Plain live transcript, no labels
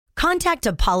Contact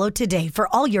Apollo today for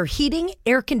all your heating,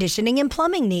 air conditioning, and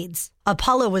plumbing needs.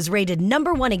 Apollo was rated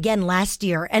 #1 again last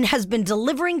year and has been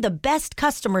delivering the best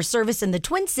customer service in the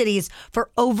Twin Cities for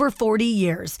over 40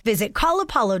 years. Visit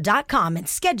callapollo.com and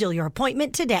schedule your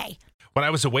appointment today. When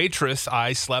I was a waitress,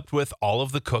 I slept with all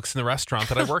of the cooks in the restaurant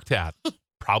that I worked at.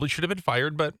 Probably should have been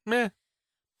fired, but meh.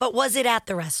 But was it at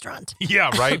the restaurant?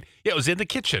 Yeah, right? Yeah, it was in the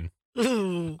kitchen.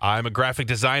 Ooh. I'm a graphic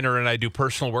designer and I do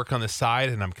personal work on the side,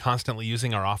 and I'm constantly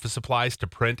using our office supplies to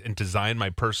print and design my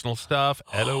personal stuff.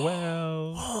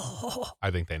 LOL.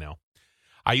 I think they know.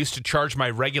 I used to charge my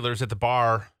regulars at the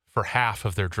bar for half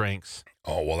of their drinks.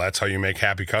 Oh, well, that's how you make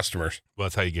happy customers. Well,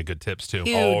 that's how you get good tips, too.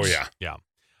 Huge. Oh, yeah. Yeah.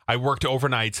 I worked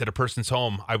overnights at a person's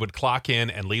home. I would clock in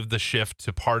and leave the shift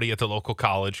to party at the local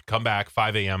college, come back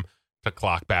 5 a.m. to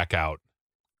clock back out.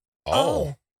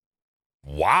 Oh.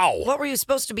 Wow. What were you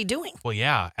supposed to be doing? Well,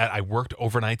 yeah, I worked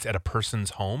overnights at a person's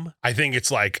home. I think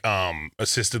it's like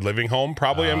assisted living home,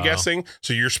 probably, I'm guessing.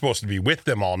 So you're supposed to be with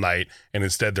them all night, and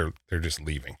instead they're just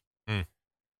leaving. I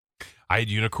had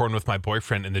unicorn with my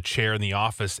boyfriend in the chair in the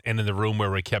office and in the room where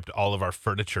we kept all of our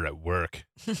furniture at work.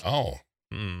 Oh.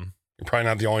 You're probably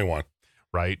not the only one.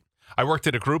 Right. I worked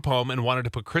at a group home and wanted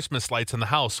to put Christmas lights on the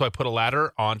house, so I put a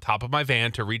ladder on top of my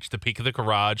van to reach the peak of the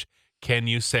garage. Can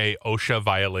you say OSHA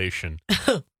violation?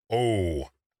 Oh.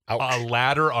 Ouch. A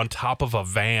ladder on top of a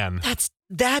van.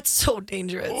 That's so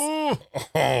dangerous.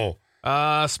 Oh.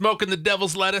 Smoking the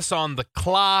devil's lettuce on the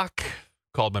clock.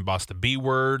 Called my boss the B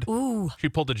word. Ooh. She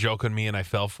pulled a joke on me and I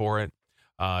fell for it.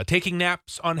 Taking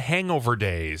naps on hangover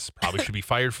days. Probably should be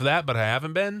fired for that, but I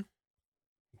haven't been.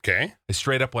 Okay. I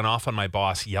straight up went off on my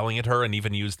boss, yelling at her and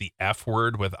even used the F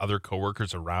word with other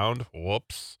coworkers around.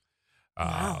 Whoops.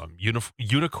 Wow.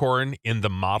 Unicorn in the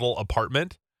model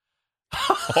apartment.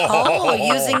 Oh,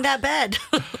 using that bed.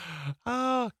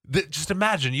 Just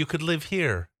imagine you could live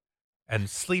here and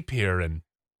sleep here and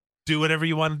do whatever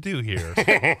you want to do here.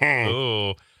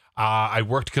 Oh, I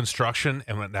worked construction,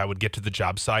 and when I would get to the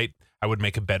job site, I would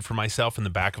make a bed for myself in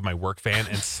the back of my work van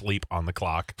and sleep on the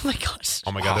clock. Oh my gosh.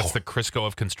 Oh my God, that's the Crisco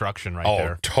of construction right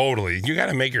there. Oh, totally. You got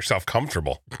to make yourself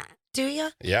comfortable. Do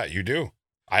you? Yeah, you do.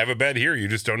 I have a bed here. You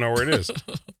just don't know where it is.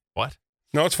 What?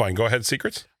 No, it's fine. Go ahead,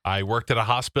 secrets. I worked at a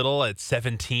hospital at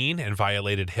 17 and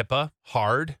violated HIPAA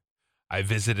hard. I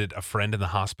visited a friend in the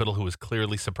hospital who was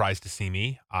clearly surprised to see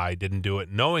me. I didn't do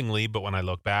it knowingly, but when I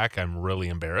look back, I'm really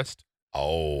embarrassed.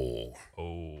 Oh.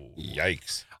 Oh.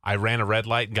 Yikes. I ran a red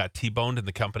light and got T-boned in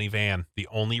the company van. The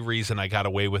only reason I got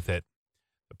away with it,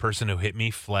 the person who hit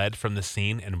me fled from the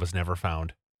scene and was never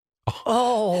found.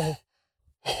 Oh.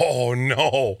 Oh,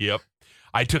 no. Yep.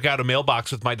 I took out a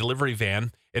mailbox with my delivery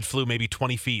van. It flew maybe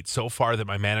 20 feet, so far that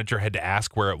my manager had to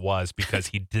ask where it was because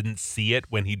he didn't see it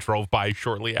when he drove by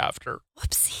shortly after.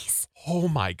 Whoopsies. Oh,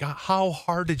 my God. How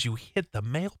hard did you hit the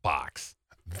mailbox?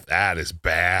 That is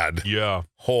bad. Yeah.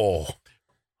 Oh.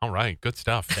 All right. Good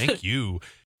stuff. Thank you.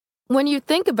 When you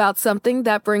think about something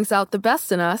that brings out the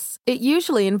best in us, it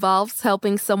usually involves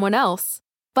helping someone else.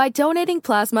 By donating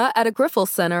plasma at a Grifols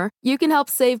Center, you can help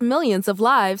save millions of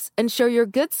lives and show your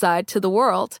good side to the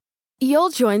world. You'll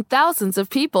join thousands of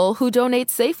people who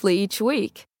donate safely each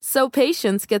week, so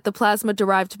patients get the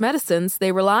plasma-derived medicines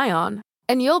they rely on.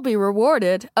 And you'll be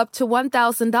rewarded up to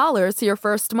 $1,000 your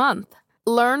first month.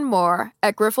 Learn more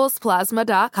at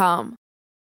grifolsplasma.com.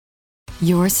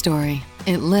 Your story.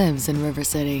 It lives in River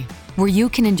City, where you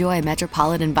can enjoy a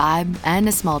metropolitan vibe and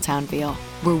a small town feel,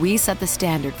 where we set the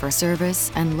standard for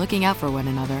service and looking out for one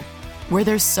another, where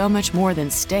there's so much more than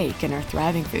steak in our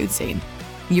thriving food scene.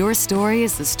 Your story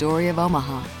is the story of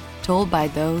Omaha, told by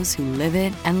those who live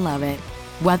it and love it.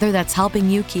 Whether that's helping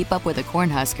you keep up with the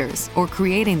Cornhuskers or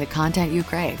creating the content you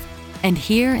crave. And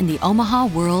here in the Omaha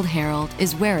World Herald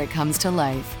is where it comes to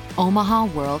life. Omaha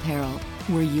World Herald,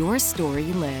 where your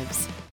story lives.